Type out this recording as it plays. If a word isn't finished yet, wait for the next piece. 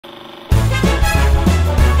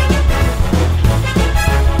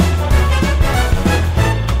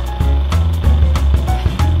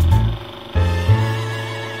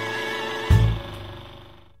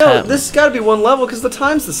No, this has got to be one level because the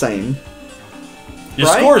time's the same. Your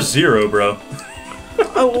score is 0, bro.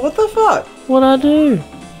 Oh, what the fuck? What'd I do?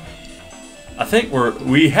 I think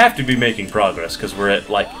we have to be making progress because we're at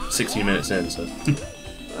like 16 minutes in. So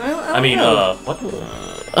I mean, what?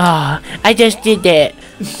 I just did that.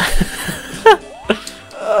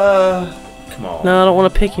 Come on. No, I don't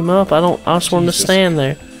want to pick him up. I just want him to stand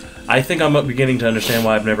there. I think I'm beginning to understand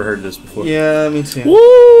why I've never heard of this before. Yeah, me too.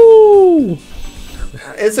 Woo!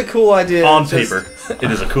 It's a cool idea. On paper, it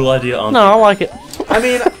is a cool idea. On No, paper. I like it. I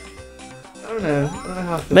mean, I don't know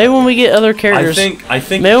how I feel Maybe about when we get other characters. I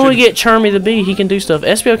think. Maybe when we get Charmy the Bee, he can do stuff.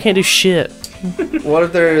 SBO can't do shit. it. What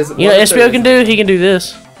if there is? You know, SBO can do. He can do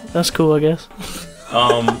this. That's cool, I guess.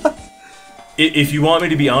 If you want me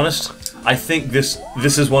to be honest, I think this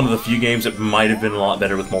is one of the few games that might have been a lot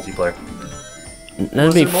better with multiplayer.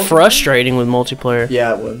 That'd be frustrating with multiplayer.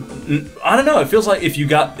 Yeah, it would. I don't know. It feels like if you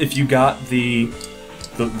got the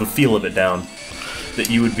feel of it down, that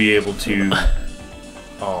you would be able to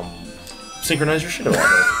synchronize your shit a lot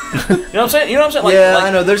better. You know what I'm saying? Like, yeah, like, I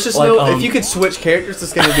know. There's just like, no. If you could switch characters,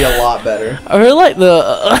 it's gonna be a lot better. I really like the.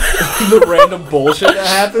 The random bullshit that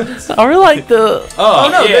happens. I really like the. Oh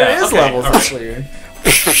no, yeah, there is okay, levels all right. actually.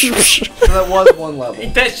 So that was one level.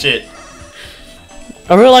 Eat that shit.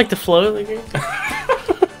 I really like the flow of the game.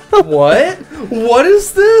 What? What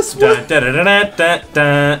is this? What? I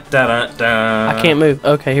can't move.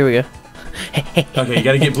 Okay, here we go. Okay, you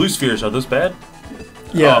gotta get blue spheres. Are those bad?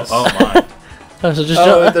 Yes. Oh my. Oh, so just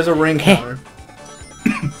Oh, jump. there's a ring counter.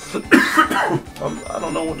 I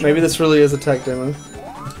don't know what. Maybe this really is a tech demo.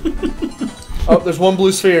 Oh, there's one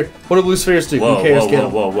blue sphere. What do blue spheres do? Whoa, Who cares? whoa,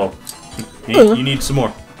 Get whoa, 'em. whoa, whoa. You need some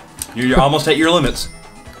more. You're almost at your limits.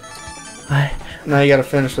 Now you gotta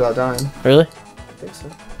finish without dying. Really? I think so.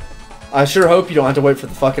 I sure hope you don't have to wait for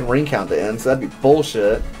the fucking ring count to end, so that'd be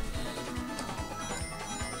bullshit.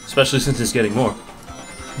 Especially since it's getting more.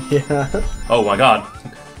 Yeah. Oh my god.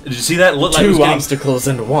 Did you see that? It looked like it was Two getting, obstacles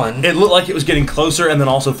into one. it looked like it was getting closer and then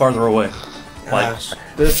also farther away. Like, Gosh,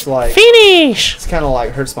 this like Finish! it's kind of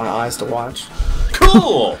like hurts my eyes to watch.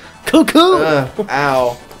 cool! Cool, cool.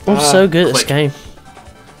 Ow. I'm so good at this click. game.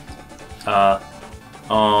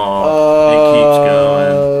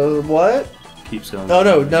 Oh, it What? keeps going. No,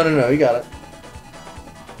 no, no, no, no. You got it.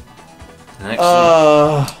 Next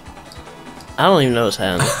I don't even know what's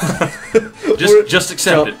happening. just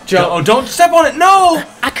accept jump, it. jump. Oh, don't step on it. No.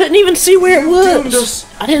 I couldn't even see where it was. Just-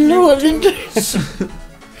 I didn't know what it did.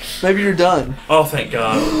 Maybe you're done. Oh, thank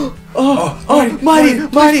God. Mighty.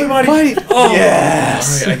 Oh.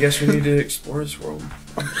 Yes. Alright, I guess we need to explore this world.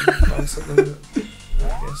 Find something that,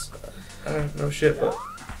 I guess. I don't know shit, but.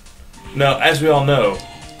 No, as we all know,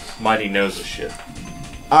 Mighty knows the shit.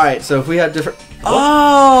 All right. So if we had different. What?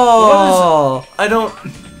 Oh. I don't.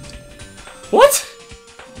 What?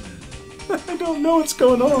 I don't know what's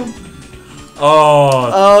going on.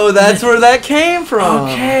 Oh. Oh, that's where that came from.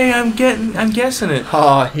 Okay, I'm guessing it.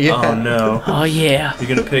 Oh yeah. Oh no. Oh, yeah. You're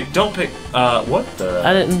gonna pick. Don't pick. What the?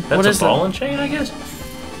 I didn't. That's What a is ball that? and chain, I guess.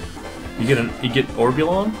 You get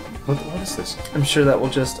Orbulon. What is this? I'm sure that will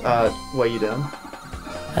just weigh you down.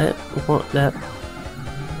 I didn't want that.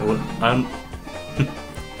 I'm.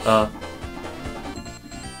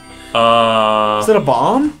 Is that a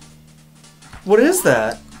bomb? What is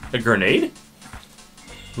that? A grenade?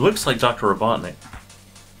 Looks like Dr. Robotnik.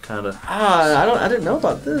 Kinda. I didn't know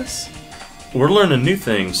about this. We're learning new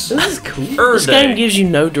things. This is cool. This game gives you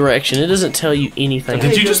no direction. It doesn't tell you anything.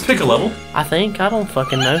 Did you just pick a level? I think. I don't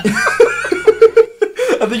fucking know.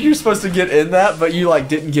 I think you're supposed to get in that, but you like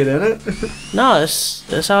didn't get in it. No,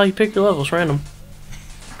 that's how you pick your levels, random.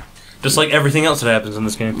 Just like everything else that happens in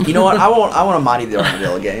this game. You know what? I want a Mighty the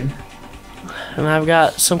Armadillo game. And I've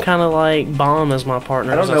got some kind of like bomb as my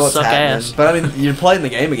partner. I don't 'cause know what's suck happening, ass. but I mean, you're playing the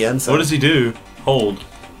game again. So What does he do? Hold.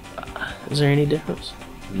 Is there any difference?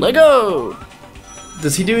 Let go!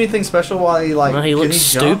 Does he do anything special while he like? No, he can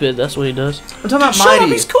looks jump? stupid. That's what he does. I'm talking about Shut up,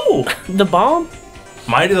 Mighty. he's cool. The bomb?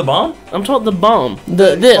 Mighty the Bomb? I'm talking the bomb.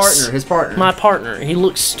 His partner. My partner. He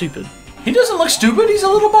looks stupid. He doesn't look stupid. He's a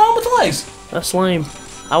little bomb with legs. That's lame.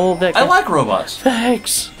 I want that. I like robots.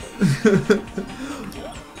 Thanks.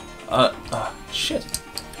 Shit.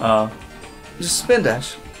 Just spin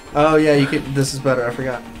dash. Oh yeah, you could. This is better. I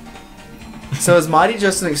forgot. So is Mighty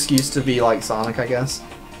just an excuse to be like Sonic? I guess.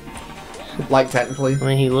 Like technically, I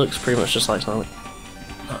mean, he looks pretty much just like Sonic.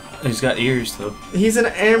 He's got ears though. he's an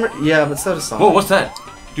Yeah, but so does Sonic. Whoa, what's that?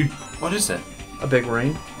 Dude, what is that? A big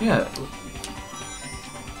ring. Yeah.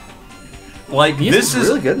 Like this is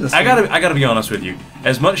really good in this I game. gotta be honest with you.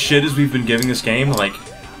 As much shit as we've been giving this game, like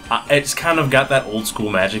it's kind of got that old school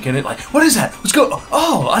magic in it. Like, what is that? Let's go.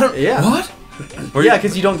 Oh, I don't. Yeah. What? Yeah,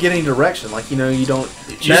 because you don't get any direction. Like, you know, you don't...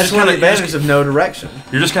 You're That's just one of the kinda- advantages of no direction.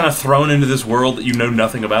 You're just kind of thrown into this world that you know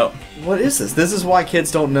nothing about. What is this? This is why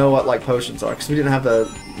kids don't know what, like, potions are, because we didn't have the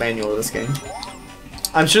manual of this game.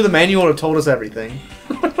 I'm sure the manual would have told us everything.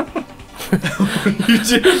 You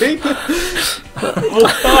doing?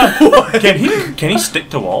 Can he stick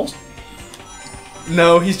to walls?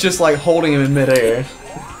 No, he's just, like, holding him in midair.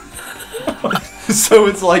 So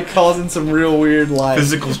it's, like, causing some real weird, like...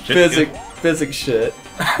 Physical shit. Physics shit.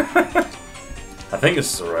 I think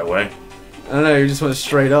this is the right way. I don't know, you just went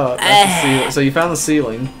straight up. That's the ceiling. So you found the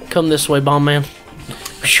ceiling. Come this way, bomb man. Saved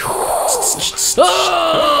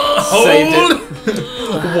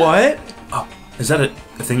it. What? Oh, is that a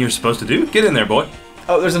thing you're supposed to do? Get in there, boy.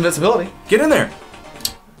 Oh, there's invincibility. Get in there.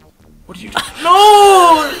 What are you doing?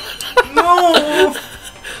 No! No!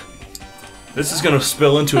 This is gonna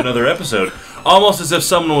spill into another episode. Almost as if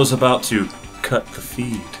someone was about to cut the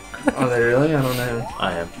feed. Are they really? I don't know.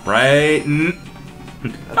 I am. Right?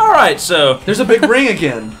 Alright, so... There's a big ring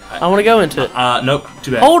again. I want to go into it. Nope.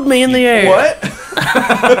 Too bad. Hold me in the air. What?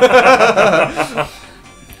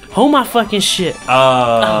 Hold my fucking shit.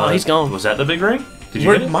 Oh, he's gone. Was that the big ring? Did you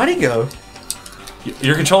Where'd get it? Mighty go?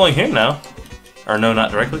 You're controlling him now. Or no,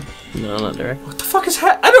 not directly. No, not direct. What the fuck is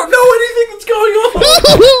I don't know anything that's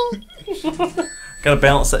going on! Gotta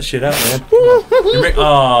balance that shit out, man.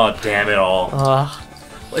 Oh, damn it all.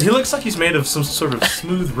 He looks like he's made of some sort of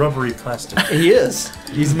smooth, rubbery plastic. He is.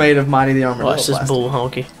 He's made of Mighty the Armored. Watch this bull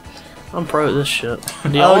honky. I'm pro at this shit. Do Oh,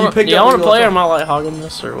 you y'all picked want up to play or am I like hogging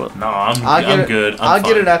this or what? No, I'm good. I'll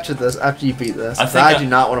get it after this, after you beat this. I do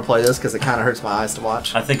not want to play this because it kind of hurts my eyes to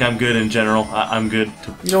watch. I think I'm good in general. I'm good.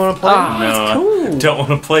 You don't want to play? No, it's cool. I don't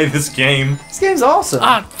want to play this game. This game's awesome.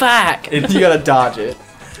 Ah, fuck! You gotta dodge it.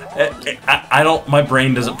 I don't. My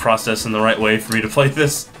brain doesn't process in the right way for me to play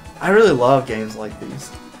this. I really love games like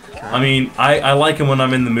these. I mean, I like them when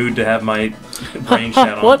I'm in the mood to have my brain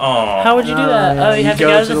shut on. What? Aw. How would you do that? yeah, Oh, you have to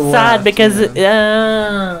go to the side left, because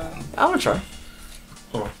yeah. it. I'm gonna try.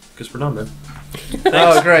 Oh, guess we're done then.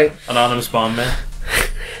 Oh, great. Anonymous bomb man.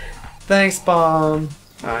 Thanks, Bomb.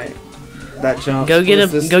 Alright. That jump. Go get a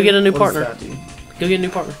new partner. That do? Go get a new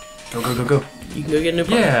partner. Go. You can go get a new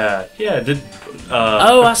partner. Yeah.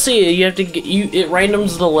 Oh, I see. You have to get it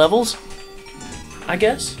randoms the levels. I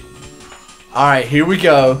guess. Alright, here we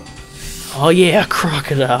go. Oh yeah,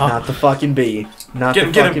 crocodile. Not the fucking bee. Not the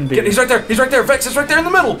Get fucking him. bee. He's right there. He's right there. Vex is right there in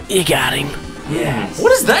the middle. You got him. Yes.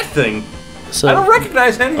 What is that thing? So I don't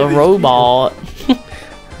recognize any a of these robot.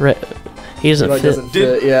 He doesn't Like, fit. doesn't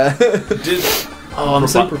fit, yeah. Oh, I'm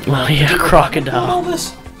super. Oh yeah, All crocodile.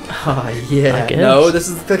 this. Oh, yeah. I guess. No, this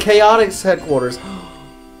is the Chaotix headquarters. Do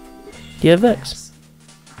you have Vex?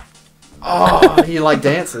 Oh, he like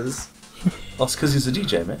dances. Well, it's because he's a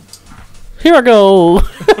DJ, man. Here I go.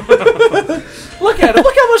 Look at him.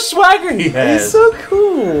 Look how much swagger he has. He's so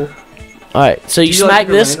cool. All right, so you You smack like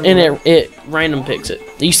the this and random it random picks it.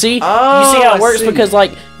 You see? Oh, you see how I it works see. because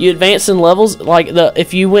like you advance in levels. Like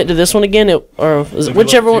if you went to this one again, whichever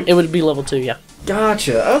level one, 2? it would be level 2. Yeah.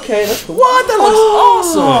 Gotcha. Okay, that's cool. What? That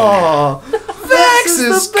looks awesome. Vex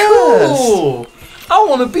is cool. I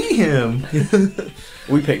want to be him.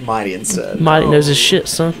 We picked Mighty instead. Mighty knows his shit,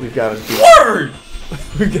 son. We've got to be. Word.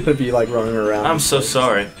 We've got to be like running around. I'm so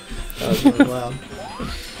sorry. That was really loud.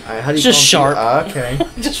 Alright, how do you Just call him? sharp. Okay.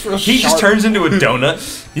 Just real He just turns into a donut.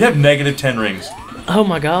 You have negative 10 rings. Oh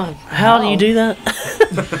my god! How do you do that?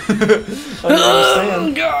 I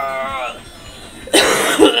don't understand.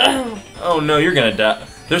 Oh no, you're gonna die.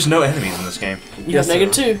 There's no enemies in this game. You Yes, got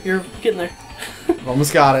 -2. You're getting there.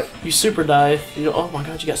 Almost got it. You super dive. Oh my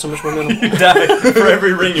god! You got so much momentum. You die for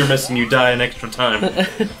every ring you're missing. You die an extra time.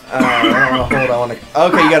 Hold on.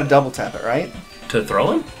 Okay, you got to double tap it, right? To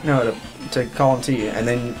throw him, No, to call him to you, and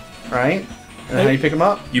then right. And then how do you pick him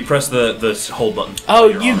up? you press the hold button. Oh,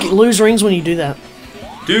 You're you on. lose rings when you do that.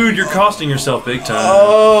 Dude, you're costing yourself big time.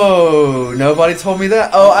 Oh, nobody told me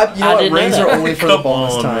that. Oh, you know I what? didn't know Rings that. are only for the Come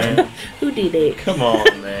bonus on, time. man. Who did it? Come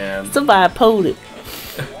on, man. Somebody pulled it.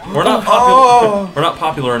 We're not popular. We're not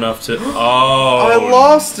popular enough to. Oh. I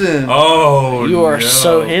lost him. Oh. You are no.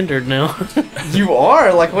 so hindered now. You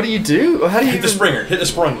are like, what do you do? How do you Hit the even springer. Hit the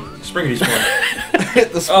sprung. Springy sprung.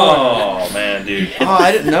 hit the sprung? Oh man, dude. Oh,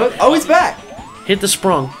 I didn't know. Oh, he's back. Hit the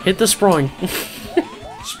sprung. Hit the sprung.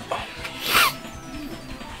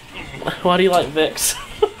 Why do you like Vex?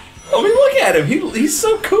 I mean, look at him. He's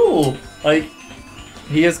so cool. Like.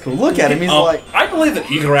 He is cool. Look at him. He's like. I believe that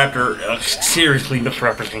Egoraptor seriously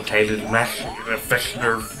misrepresented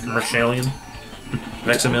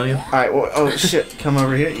Vexillion. All right. Well, oh shit! Come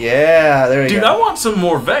over here. Yeah, there you Dude, go. I want some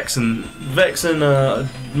more Vex and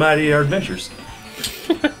Mighty Adventures.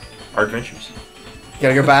 Our adventures.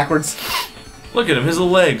 Gotta go backwards. Look at him, his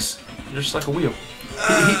little legs. They're just like a wheel.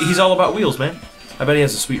 He's all about wheels, man. I bet he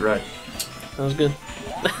has a sweet ride. That was good.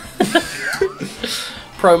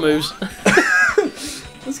 Pro moves.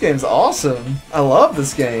 This game's awesome. I love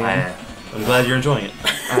this game. I'm glad you're enjoying it.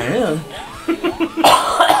 I am.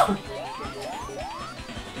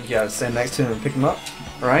 You gotta stand next to him and pick him up,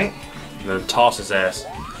 right? I'm gonna toss his ass.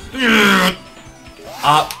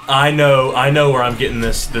 I know where I'm getting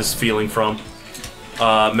this feeling from.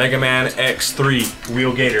 Mega Man X3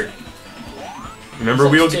 Wheel Gator. Remember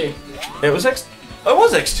Wheel Gator? It was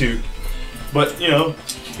X2, but you know,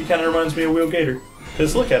 he kind of reminds me of Wheel Gator.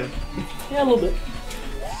 Cause look at him. Yeah, a little bit.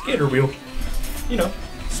 Gator wheel. You know.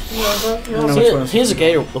 I know which one. Here's a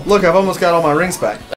gator. Look, I've almost got all my rings back.